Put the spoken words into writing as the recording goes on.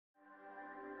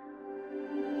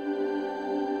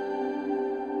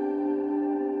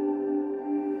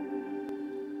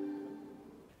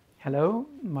Hello,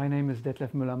 my name is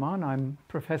Detlef Müller-Mahn. I'm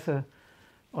Professor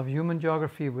of Human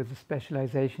Geography with a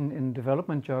specialization in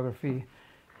Development Geography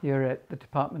here at the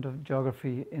Department of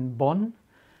Geography in Bonn.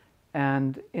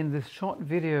 And in this short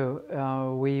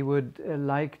video, we would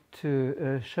like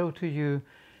to show to you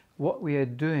what we are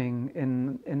doing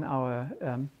in our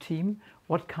team,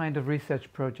 what kind of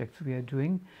research projects we are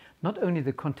doing. Not only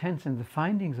the contents and the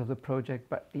findings of the project,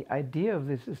 but the idea of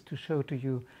this is to show to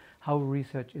you how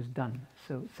research is done.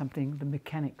 So the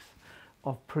mechanics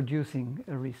of producing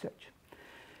a research.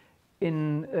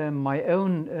 In my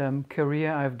own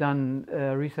career, I've done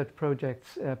research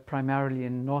projects primarily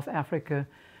in North Africa,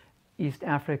 East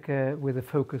Africa, with a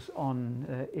focus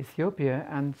on Ethiopia.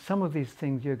 And some of these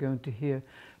things you're going to hear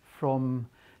from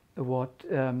what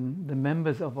the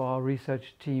members of our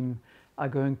research team are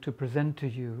going to present to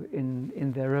you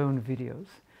in their own videos.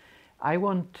 I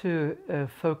want to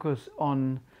focus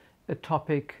on a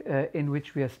topic in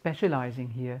which we are specializing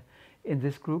here in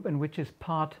this group, and which is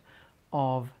part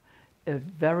of a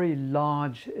very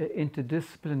large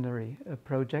interdisciplinary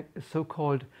project, a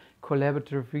so-called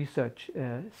Collaborative Research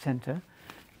Center,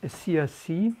 a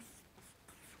CRC.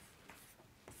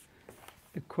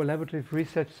 The Collaborative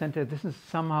Research Center, this is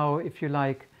somehow, if you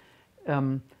like,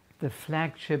 the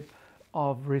flagship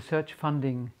of research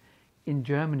funding in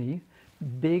Germany.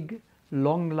 Big,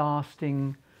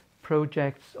 long-lasting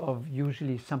projects of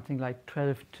usually something like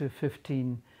 12 to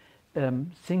 15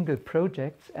 single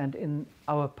projects. And in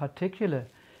our particular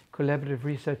Collaborative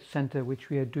Research Center, which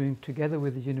we are doing together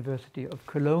with the University of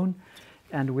Cologne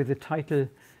and with the title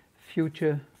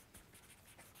Future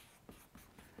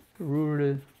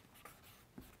Rural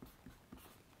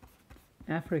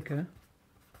Africa,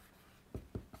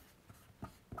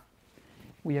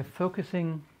 we are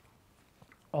focusing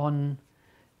on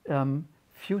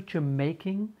future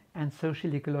making and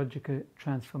social ecological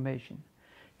transformation.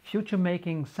 Future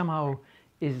making somehow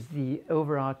is the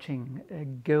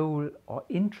overarching goal or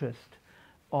interest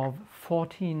of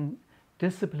 14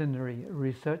 disciplinary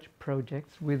research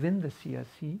projects within the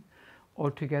CRC.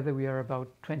 Altogether, we are about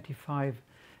 25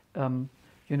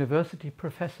 university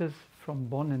professors from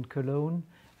Bonn and Cologne,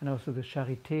 and also the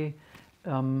Charité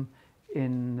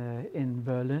in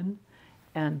Berlin.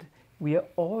 And we are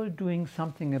all doing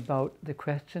something about the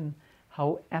question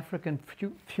how African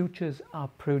futures are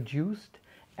produced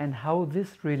and how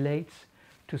this relates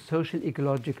to social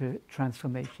ecological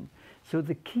transformation. So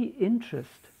the key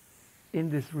interest in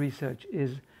this research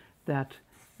is that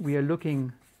we are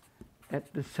looking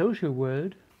at the social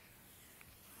world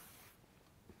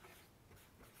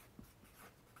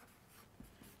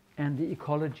and the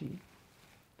ecology.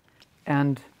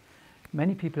 And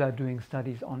many people are doing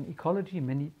studies on ecology,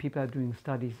 many people are doing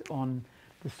studies on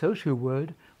the social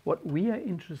world. What we are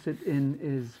interested in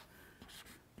is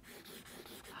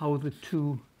how the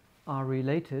two are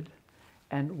related,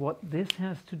 and what this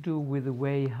has to do with the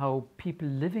way how people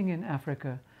living in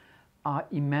Africa are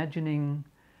imagining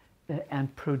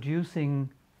and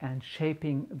producing and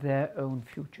shaping their own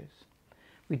futures.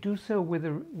 We do so with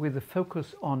a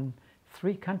focus on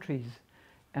 3 countries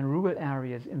and rural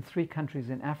areas in 3 countries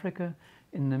in Africa,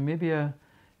 in Namibia,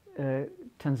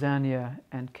 Tanzania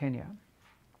and Kenya.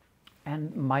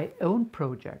 And my own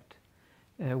project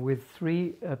with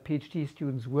 3 PhD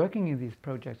students working in these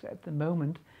projects at the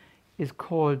moment is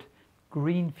called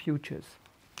Green Futures.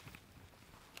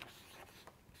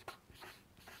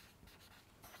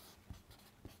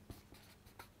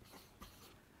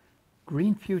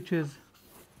 Green Futures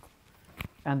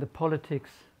and the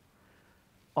Politics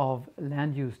of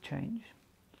Land Use Change.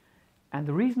 And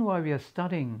the reason why we are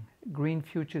studying green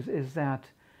futures is that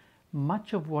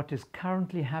much of what is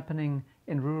currently happening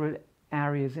in rural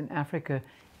areas in Africa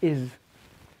is,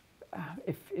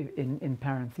 in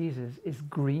parentheses, is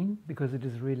green, because it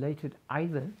is related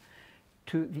either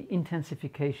to the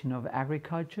intensification of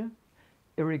agriculture,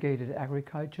 irrigated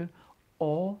agriculture,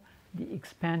 or the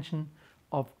expansion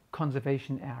of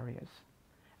conservation areas.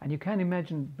 And you can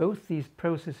imagine both these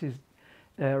processes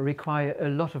require a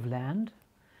lot of land.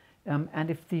 And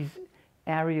if these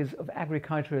areas of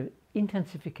agricultural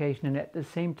intensification and at the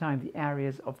same time the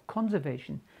areas of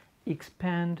conservation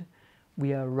expand,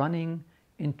 we are running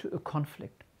into a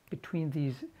conflict between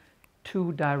these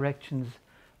 2 directions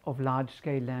of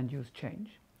large-scale land use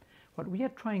change. What we are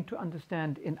trying to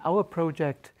understand in our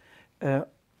project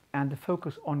and the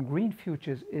focus on green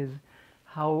futures is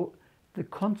how the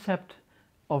concept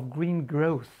of green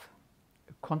growth,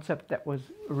 a concept that was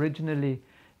originally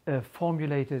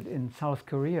formulated in South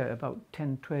Korea about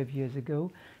 10-12 years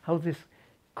ago, how this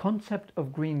concept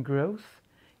of green growth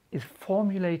is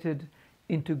formulated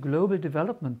into global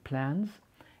development plans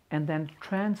and then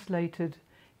translated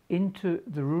into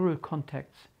the rural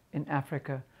contexts in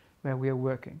Africa where we are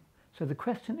working. So the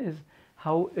question is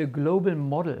how a global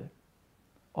model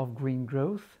of green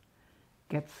growth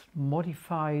gets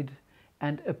modified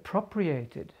and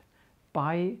appropriated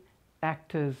by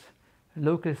actors,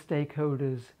 local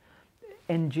stakeholders,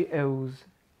 NGOs,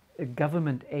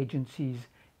 government agencies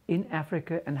in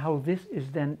Africa, and how this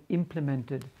is then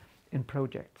implemented in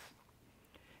projects.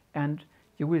 And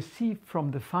you will see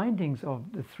from the findings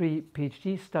of the 3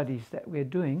 PhD studies that we're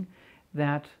doing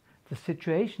that the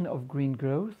situation of green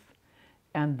growth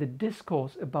and the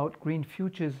discourse about green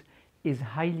futures is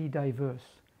highly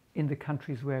diverse in the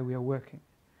countries where we are working.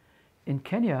 In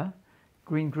Kenya,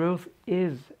 green growth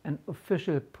is an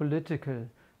official political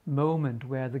moment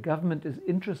where the government is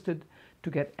interested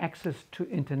to get access to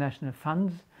international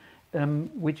funds,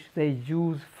 which they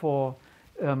use for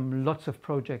lots of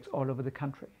projects all over the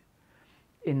country.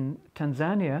 In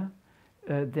Tanzania,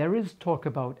 there is talk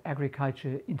about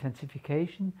agriculture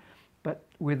intensification, but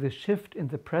with the shift in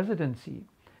the presidency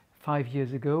 5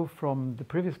 years ago from the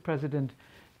previous president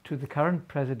to the current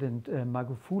president,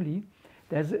 Magufuli,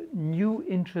 there's a new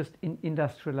interest in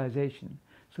industrialization.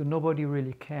 So nobody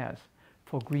really cares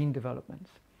for green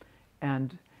developments.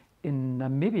 And in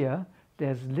Namibia,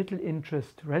 there's little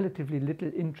interest, relatively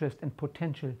little interest and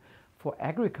potential for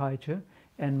agriculture,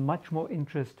 and much more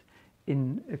interest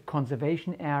in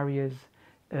conservation areas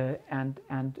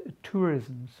and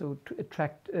tourism, so to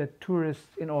attract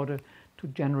tourists in order to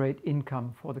generate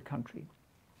income for the country.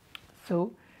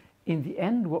 So in the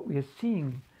end, what we are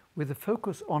seeing with the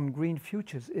focus on green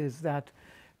futures is that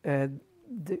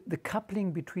the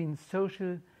coupling between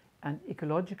social and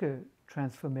ecological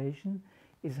transformation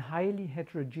is highly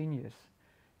heterogeneous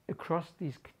across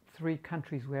these 3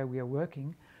 countries where we are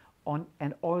working on,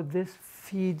 and all this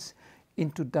feeds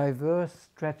into diverse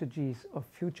strategies of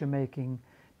future making,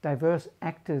 diverse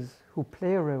actors who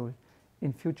play a role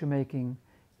in future making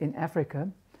in Africa,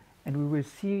 and we will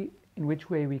see in which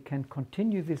way we can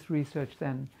continue this research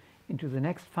then into the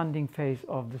next funding phase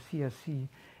of the CRC,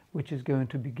 which is going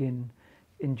to begin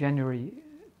in January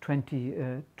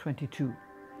 2022.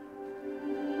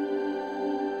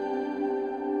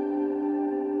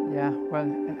 Yeah, well,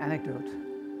 an anecdote.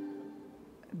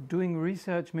 Doing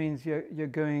research means you're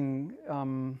going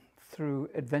through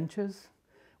adventures,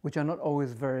 which are not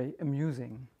always very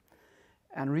amusing.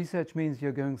 And research means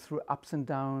you're going through ups and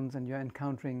downs, and you're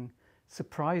encountering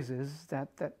surprises that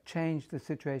change the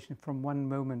situation from one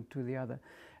moment to the other.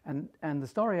 And the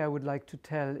story I would like to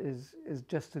tell is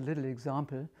just a little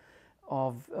example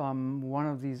of one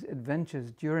of these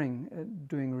adventures during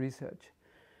doing research.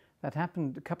 That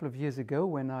happened a couple of years ago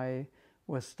when I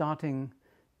was starting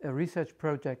a research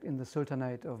project in the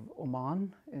Sultanate of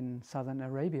Oman in southern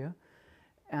Arabia.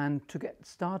 And to get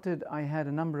started, I had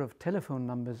a number of telephone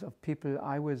numbers of people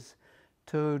I was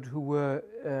told who were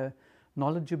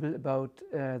knowledgeable about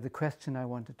the question I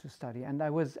wanted to study. And I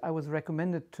was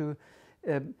recommended to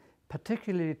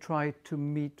particularly try to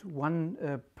meet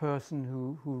one person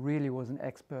who really was an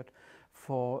expert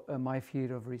for my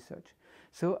field of research.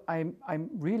 So I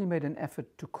really made an effort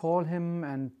to call him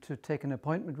and to take an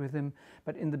appointment with him.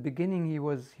 But in the beginning, he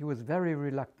was very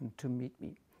reluctant to meet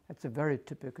me. That's a very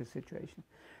typical situation.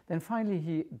 Then finally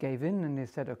he gave in and he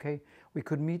said, okay, we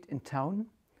could meet in town,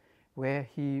 where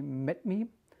he met me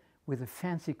with a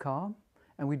fancy car,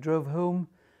 and we drove home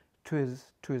to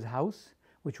his house,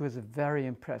 which was a very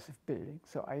impressive building.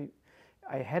 So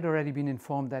I had already been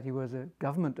informed that he was a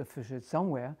government official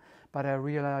somewhere, but I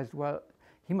realized, well,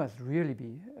 he must really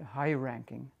be a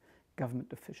high-ranking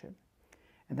government official.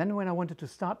 And then when I wanted to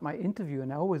start my interview,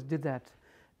 and I always did that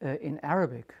in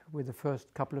Arabic with the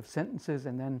first couple of sentences,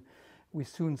 and then we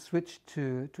soon switched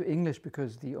to English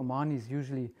because the Omanis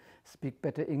usually speak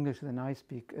better English than I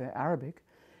speak Arabic.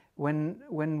 When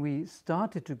we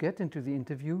started to get into the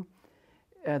interview,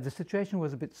 the situation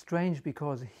was a bit strange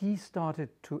because he started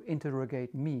to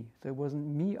interrogate me. So it wasn't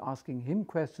me asking him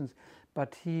questions,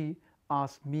 but he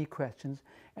asked me questions,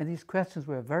 and these questions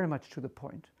were very much to the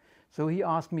point. So he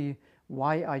asked me,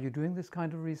 why are you doing this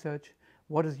kind of research?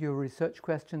 What is your research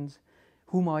questions?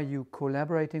 Whom are you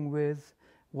collaborating with?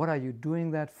 What are you doing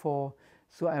that for?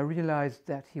 So I realized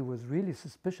that he was really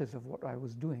suspicious of what I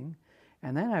was doing.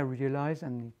 And then I realized,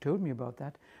 and he told me about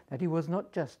that he was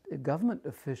not just a government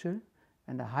official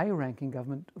and a high-ranking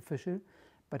government official,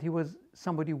 but he was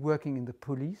somebody working in the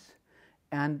police.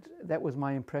 And that was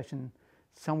my impression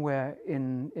somewhere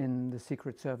in the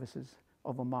secret services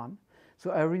of Oman.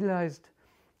 So I realized,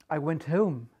 I went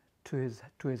home to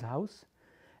his house,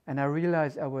 and I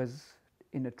realized I was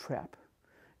in a trap.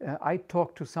 I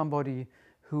talked to somebody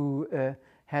who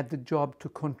had the job to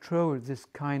control this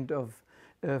kind of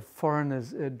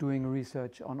foreigners doing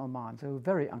research on Oman. So a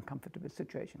very uncomfortable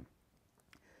situation.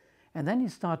 And then he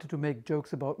started to make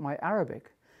jokes about my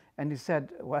Arabic. And he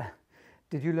said, well,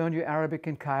 did you learn your Arabic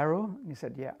in Cairo? And he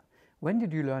said, yeah. When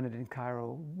did you learn it in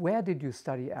Cairo? Where did you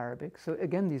study Arabic? So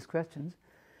again, these questions.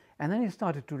 And then he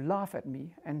started to laugh at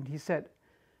me. And he said,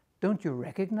 don't you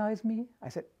recognize me? I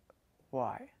said,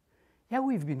 why? Yeah,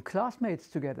 we've been classmates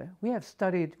together.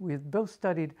 We've both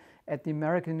studied at the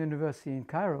American University in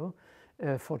Cairo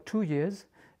for 2 years.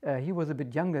 He was a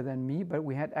bit younger than me, but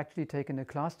we had actually taken a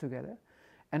class together.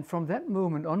 And from that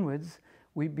moment onwards,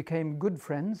 we became good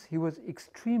friends. He was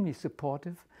extremely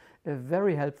supportive,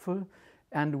 very helpful,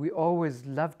 and we always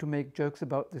loved to make jokes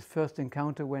about this first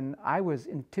encounter when I was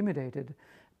intimidated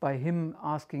by him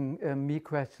asking me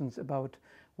questions about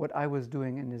what I was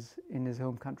doing in his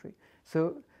home country.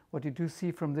 So what you do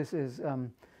see from this is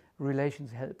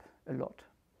relations help a lot.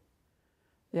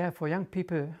 Yeah, for young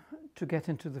people to get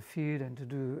into the field and to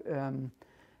do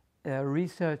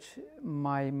research,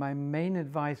 my main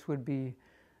advice would be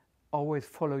always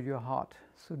follow your heart.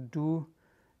 So do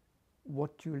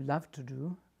what you love to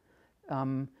do.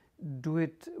 Do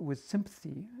it with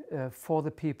sympathy for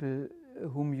the people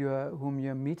whom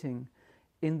you're meeting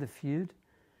in the field,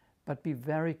 but be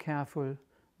very careful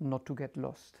not to get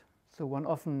lost. So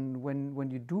often when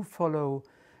you do follow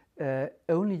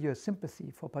only your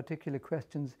sympathy for particular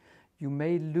questions, you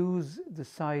may lose the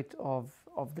sight of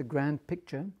the grand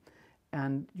picture,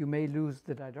 and you may lose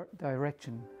the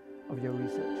direction of your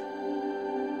research.